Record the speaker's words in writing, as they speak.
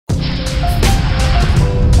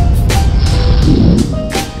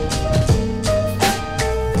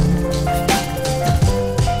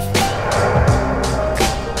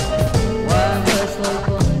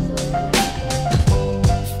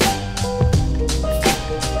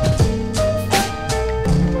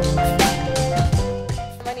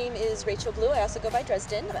Mitchell Blue. I also go by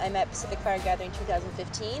Dresden. I'm at Pacific Fire Gathering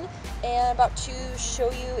 2015 and I'm about to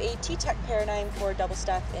show you a T-Tech paradigm for double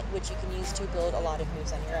staff, which you can use to build a lot of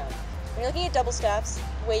moves on your own. When you're looking at double staffs,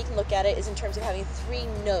 the way you can look at it is in terms of having 3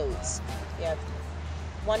 nodes. You have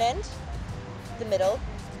one end, the middle,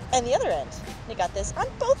 and the other end. And you got this on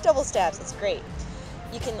both double staffs. It's great.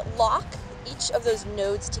 You can lock each of those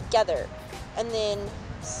nodes together and then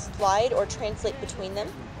slide or translate between them.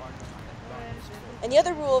 And the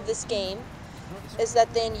other rule of this game is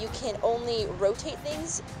that then you can only rotate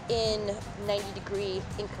things in 90-degree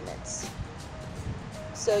increments.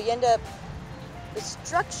 So you end up with a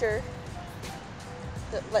structure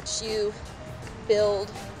that lets you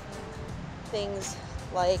build things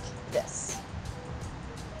like this.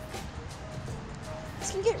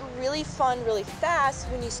 This can get really fun really fast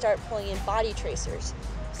when you start pulling in body tracers.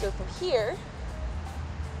 So from here,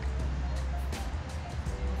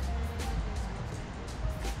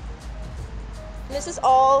 and this is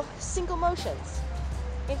all single motions,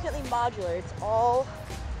 infinitely modular. It's all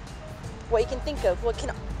what you can think of. What can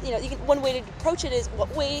one way to approach it is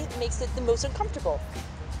what way makes it the most uncomfortable.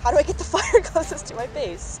 How do I get the fire closest to my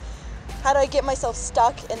face? How do I get myself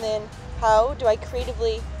stuck? And then how do I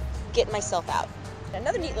creatively get myself out?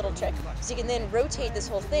 Another neat little trick is you can then rotate this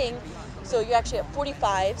whole thing so you're actually at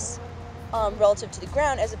 45s relative to the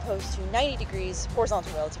ground as opposed to 90 degrees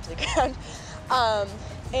horizontal relative to the ground,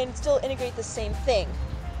 and still integrate the same thing.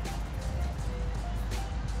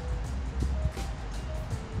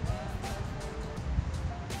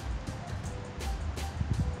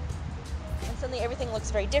 And suddenly everything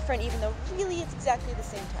looks very different, even though really it's exactly the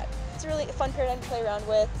same type. It's a really fun paradigm to play around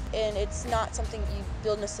with, and it's not something you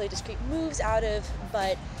build necessarily discrete moves out of,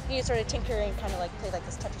 but you need to sort of tinker and kind of like play like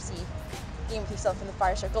this Tetris-y game with yourself in the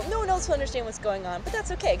fire circle. No one else will understand what's going on, but that's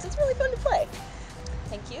okay, because it's really fun to play.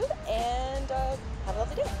 Thank you, and have a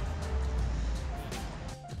lovely day.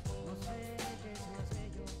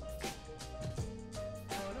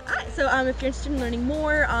 So if you're interested in learning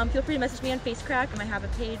more, feel free to message me on Facecrack. I have a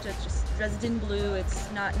page that's just Dresden Blue.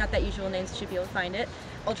 It's not that usual name, so you should be able to find it.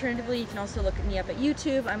 Alternatively, you can also look me up at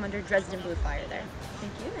YouTube. I'm under Dresden Blue Fire there.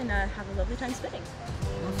 Thank you, and have a lovely time spinning.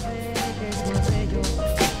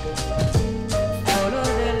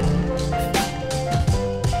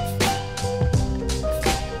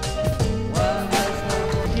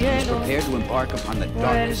 Prepare to embark upon the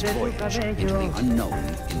darkest voyage into the unknown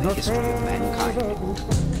in the history of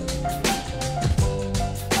mankind.